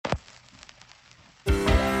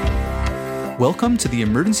Welcome to the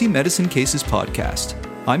Emergency Medicine Cases Podcast.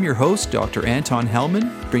 I'm your host, Dr. Anton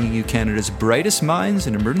Hellman, bringing you Canada's brightest minds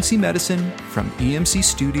in emergency medicine from EMC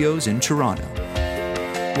Studios in Toronto.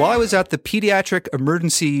 While I was at the Pediatric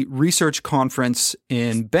Emergency Research Conference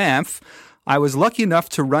in Banff, I was lucky enough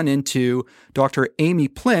to run into Dr. Amy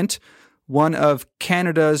Plint, one of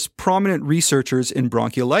Canada's prominent researchers in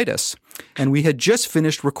bronchiolitis. And we had just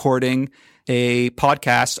finished recording a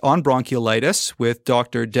podcast on bronchiolitis with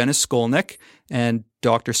Dr. Dennis Skolnick and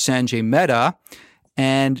Dr. Sanjay Mehta,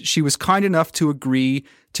 and she was kind enough to agree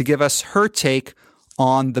to give us her take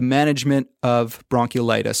on the management of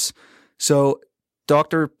bronchiolitis. So,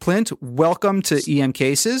 Dr. Plint, welcome to EM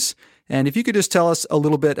Cases, and if you could just tell us a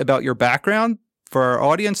little bit about your background for our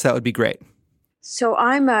audience, that would be great. So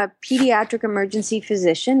I'm a pediatric emergency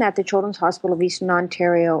physician at the Children's Hospital of Eastern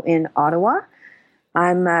Ontario in Ottawa.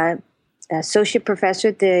 I'm an associate professor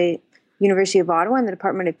at the University of Ottawa in the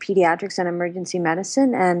Department of Pediatrics and Emergency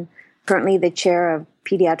Medicine, and currently the chair of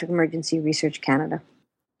Pediatric Emergency Research Canada.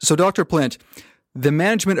 So, Dr. Plint, the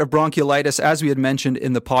management of bronchiolitis, as we had mentioned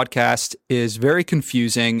in the podcast, is very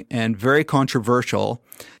confusing and very controversial.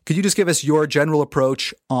 Could you just give us your general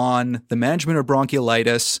approach on the management of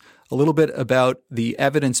bronchiolitis, a little bit about the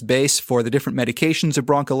evidence base for the different medications of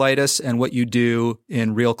bronchiolitis, and what you do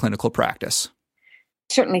in real clinical practice?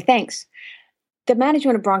 Certainly, thanks. The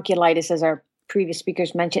management of bronchiolitis, as our previous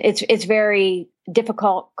speakers mentioned, it's very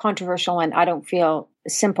difficult, controversial, and I don't feel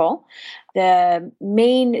simple. The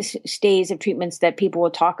mainstays of treatments that people will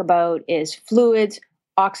talk about is fluids,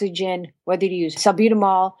 oxygen, whether to use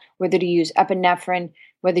salbutamol, whether to use epinephrine,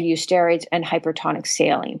 whether to use steroids, and hypertonic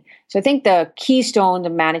saline. So I think the keystone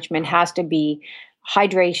of management has to be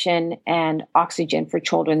hydration and oxygen for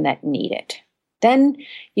children that need it. Then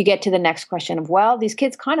you get to the next question of, well, these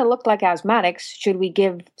kids kind of look like asthmatics. Should we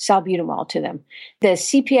give salbutamol to them? The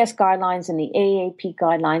CPS guidelines and the AAP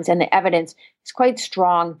guidelines and the evidence is quite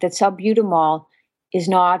strong that salbutamol is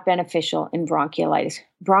not beneficial in bronchiolitis.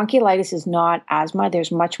 Bronchiolitis is not asthma.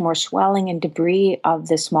 There's much more swelling and debris of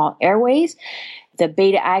the small airways. The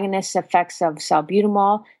beta agonist effects of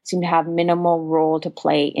salbutamol seem to have minimal role to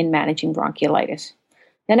play in managing bronchiolitis.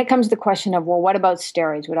 Then it comes to the question of, well, what about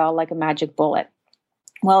steroids? Would all like a magic bullet?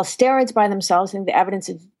 Well, steroids by themselves, I think the evidence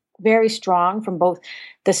is very strong from both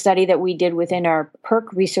the study that we did within our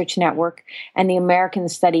PERC research network and the American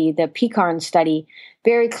study, the PECARN study,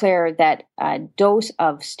 very clear that a dose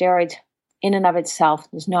of steroids in and of itself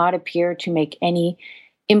does not appear to make any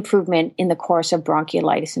improvement in the course of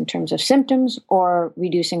bronchiolitis in terms of symptoms or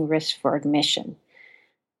reducing risk for admission.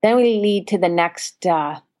 Then we lead to the next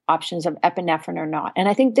options of epinephrine or not. And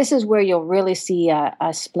I think this is where you'll really see a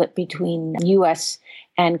split between U.S.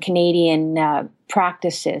 and Canadian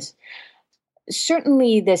practices.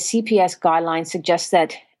 Certainly, the CPS guidelines suggest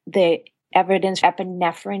that the evidence for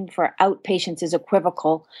epinephrine for outpatients is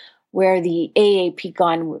equivocal, where the AAP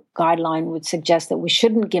guideline would suggest that we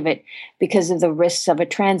shouldn't give it because of the risks of a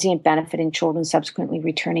transient benefit in children subsequently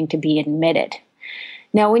returning to be admitted.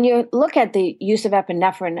 Now, when you look at the use of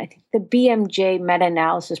epinephrine, I think the BMJ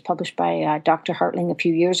meta-analysis published by Dr. Hartling a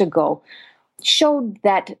few years ago showed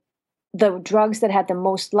that the drugs that had the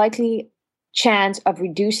most likely chance of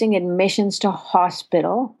reducing admissions to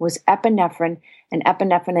hospital was epinephrine and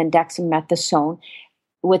dexamethasone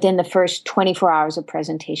within the first 24 hours of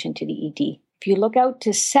presentation to the ED. If you look out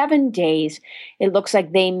to 7 days, it looks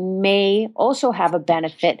like they may also have a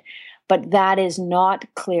benefit, but that is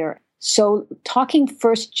not clear. So talking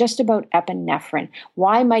first just about epinephrine,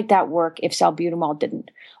 why might that work if salbutamol didn't?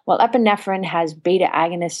 Well, epinephrine has beta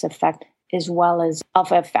agonist effect as well as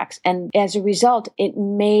alpha effects. And as a result, it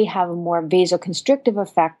may have a more vasoconstrictive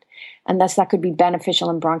effect, and thus that could be beneficial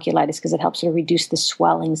in bronchiolitis because it helps to reduce the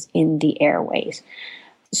swellings in the airways.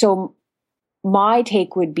 So my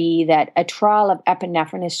take would be that a trial of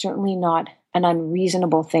epinephrine is certainly not an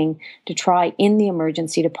unreasonable thing to try in the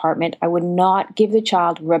emergency department. I would not give the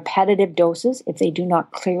child repetitive doses if they do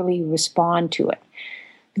not clearly respond to it.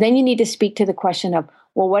 Then you need to speak to the question of,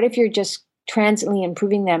 well, what if you're just transiently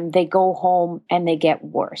improving them, they go home and they get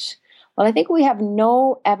worse? Well, I think we have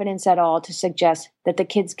no evidence at all to suggest that the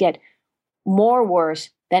kids get more worse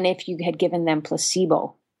than if you had given them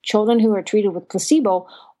placebo. Children who are treated with placebo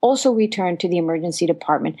also return to the emergency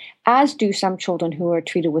department, as do some children who are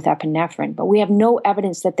treated with epinephrine. But we have no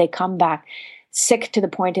evidence that they come back sick to the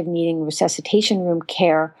point of needing resuscitation room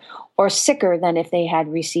care or sicker than if they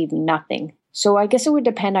had received nothing. So I guess it would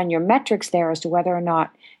depend on your metrics there as to whether or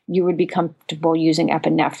not you would be comfortable using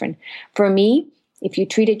epinephrine. For me, If you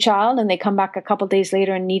treat a child and they come back a couple days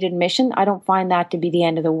later and need admission, I don't find that to be the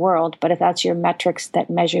end of the world. But if that's your metrics that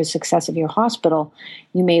measure the success of your hospital,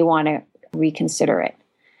 you may want to reconsider it.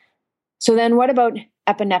 So then what about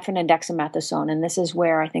epinephrine and dexamethasone? And this is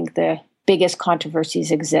where I think the biggest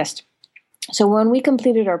controversies exist. So when we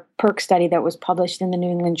completed our PERC study that was published in the New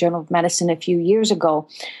England Journal of Medicine a few years ago,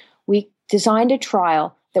 we designed a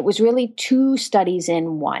trial that was really two studies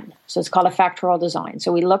in one. So it's called a factorial design.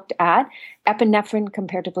 So we looked at epinephrine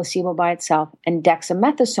compared to placebo by itself and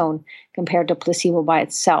dexamethasone compared to placebo by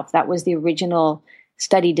itself. That was the original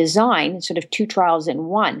study design, sort of two trials in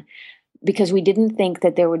one, because we didn't think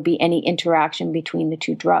that there would be any interaction between the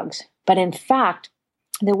two drugs. But in fact,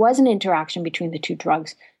 there was an interaction between the two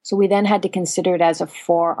drugs. So we then had to consider it as a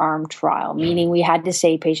 4-arm trial, meaning we had to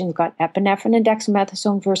say patients got epinephrine and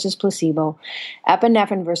dexamethasone versus placebo,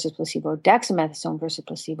 epinephrine versus placebo, dexamethasone versus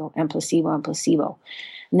placebo, and placebo and placebo.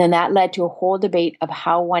 And then that led to a whole debate of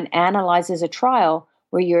how one analyzes a trial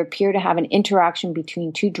where you appear to have an interaction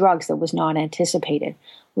between two drugs that was not anticipated,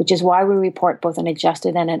 which is why we report both an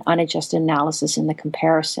adjusted and an unadjusted analysis in the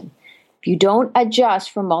comparison. If you don't adjust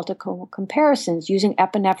for multiple comparisons, using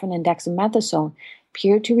epinephrine and dexamethasone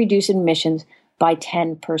appear to reduce admissions by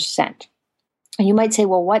 10%. And you might say,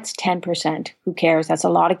 well, what's 10%? Who cares? That's a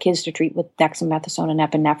lot of kids to treat with dexamethasone and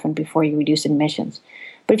epinephrine before you reduce admissions.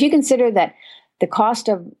 But if you consider that the cost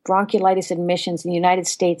of bronchiolitis admissions in the United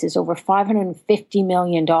States is over $550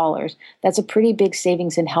 million, that's a pretty big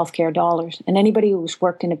savings in healthcare dollars. And anybody who's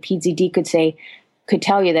worked in a PZD could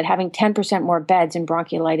tell you that having 10% more beds in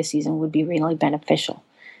bronchiolitis season would be really beneficial.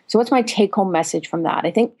 So what's my take-home message from that?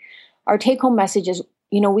 I think our take-home message is,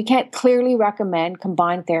 we can't clearly recommend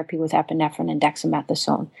combined therapy with epinephrine and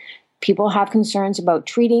dexamethasone. People have concerns about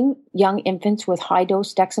treating young infants with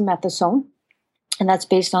high-dose dexamethasone, and that's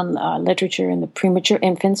based on literature in the premature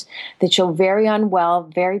infants that show very unwell,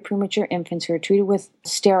 very premature infants who are treated with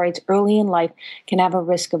steroids early in life can have a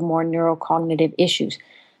risk of more neurocognitive issues.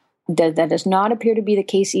 That does not appear to be the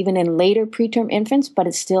case even in later preterm infants, but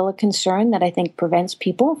it's still a concern that I think prevents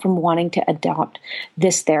people from wanting to adopt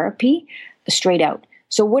this therapy straight out.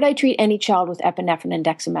 So would I treat any child with epinephrine and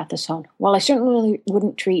dexamethasone? Well, I certainly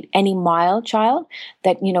wouldn't treat any mild child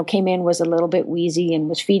that, came in, was a little bit wheezy and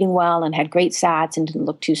was feeding well and had great SATs and didn't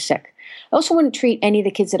look too sick. I also wouldn't treat any of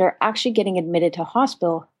the kids that are actually getting admitted to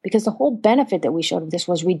hospital, because the whole benefit that we showed of this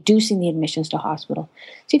was reducing the admissions to hospital.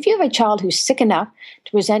 So if you have a child who's sick enough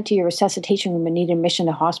to present to your resuscitation room and need admission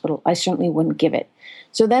to hospital, I certainly wouldn't give it.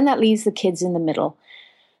 So then that leaves the kids in the middle.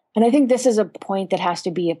 And I think this is a point that has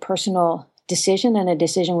to be a personal decision and a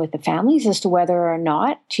decision with the families as to whether or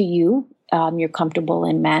not you're comfortable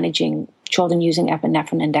in managing children using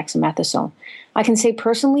epinephrine and dexamethasone. I can say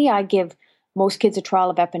personally, I give most kids a trial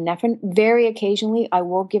of epinephrine. Very occasionally, I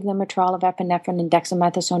will give them a trial of epinephrine and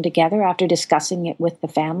dexamethasone together after discussing it with the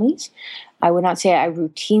families. I would not say I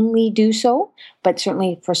routinely do so, but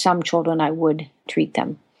certainly for some children, I would treat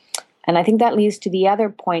them. And I think that leads to the other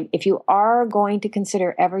point. If you are going to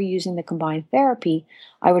consider ever using the combined therapy,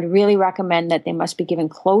 I would really recommend that they must be given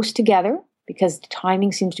close together, because the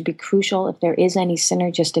timing seems to be crucial if there is any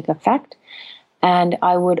synergistic effect. And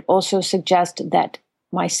I would also suggest that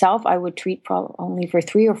myself, I would treat only for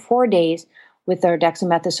 3 or 4 days with their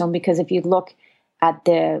dexamethasone, because if you look at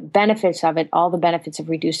the benefits of it, all the benefits of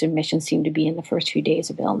reduced admission seem to be in the first few days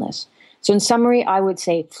of illness. So in summary, I would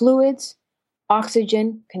say fluids,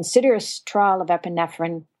 oxygen, consider a trial of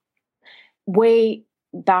epinephrine, weigh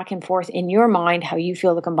back and forth in your mind how you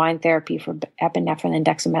feel the combined therapy for epinephrine and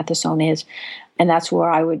dexamethasone is, and that's where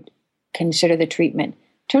I would consider the treatment.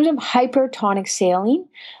 In terms of hypertonic saline,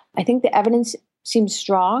 I think the evidence seems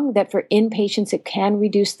strong that for inpatients, it can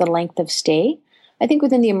reduce the length of stay. I think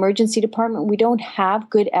within the emergency department, we don't have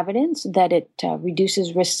good evidence that it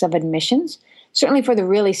reduces risks of admissions. Certainly for the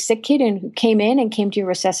really sick kid who came to your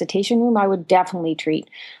resuscitation room, I would definitely treat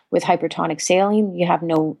with hypertonic saline. You have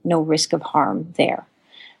no risk of harm there.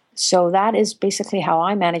 So that is basically how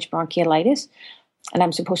I manage bronchiolitis. And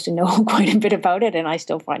I'm supposed to know quite a bit about it, and I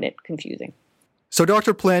still find it confusing. So,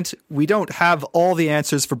 Dr. Plint, we don't have all the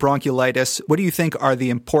answers for bronchiolitis. What do you think are the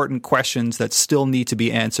important questions that still need to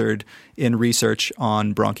be answered in research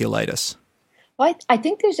on bronchiolitis? Well, I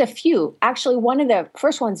think there's a few. Actually, one of the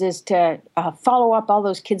first ones is to follow up all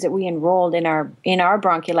those kids that we enrolled in our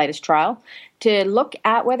bronchiolitis trial to look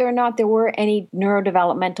at whether or not there were any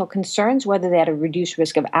neurodevelopmental concerns, whether they had a reduced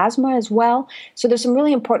risk of asthma as well. So there's some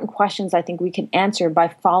really important questions I think we can answer by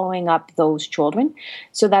following up those children.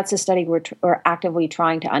 So that's a study we're actively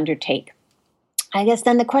trying to undertake. I guess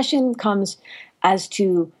then the question comes as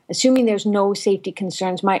to, assuming there's no safety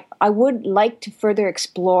concerns, I would like to further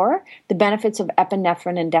explore the benefits of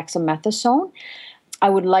epinephrine and dexamethasone. I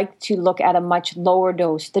would like to look at a much lower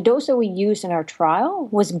dose. The dose that we used in our trial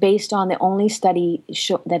was based on the only study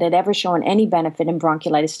that had ever shown any benefit in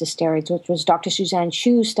bronchiolitis to steroids, which was Dr. Suzanne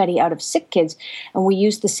Chu's study out of sick kids, and we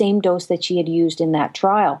used the same dose that she had used in that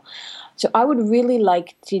trial. So I would really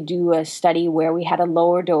like to do a study where we had a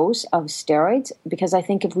lower dose of steroids, because I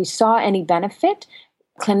think if we saw any benefit,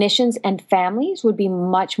 clinicians and families would be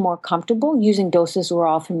much more comfortable using doses we're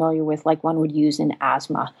all familiar with, like one would use in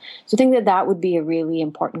asthma. So I think that would be a really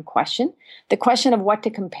important question. The question of what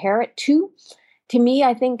to compare it to me,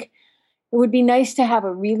 I think it would be nice to have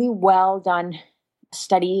a really well done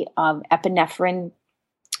study of epinephrine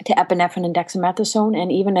to epinephrine and dexamethasone,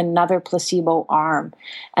 and even another placebo arm.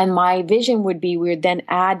 And my vision would be we would then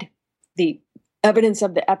add the evidence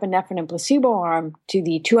of the epinephrine and placebo arm to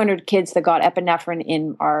the 200 kids that got epinephrine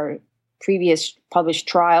in our previous published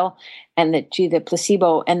trial, and to the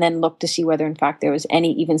placebo, and then look to see whether in fact there was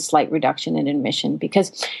any even slight reduction in admission.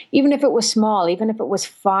 Because even if it was small, even if it was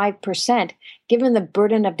 5%, given the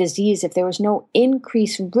burden of disease, if there was no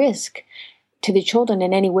increased risk to the children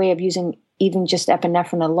in any way of using even just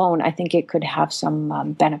epinephrine alone, I think it could have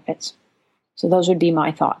some benefits. So those would be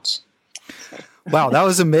my thoughts. Wow, that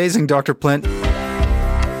was amazing, Dr. Plint.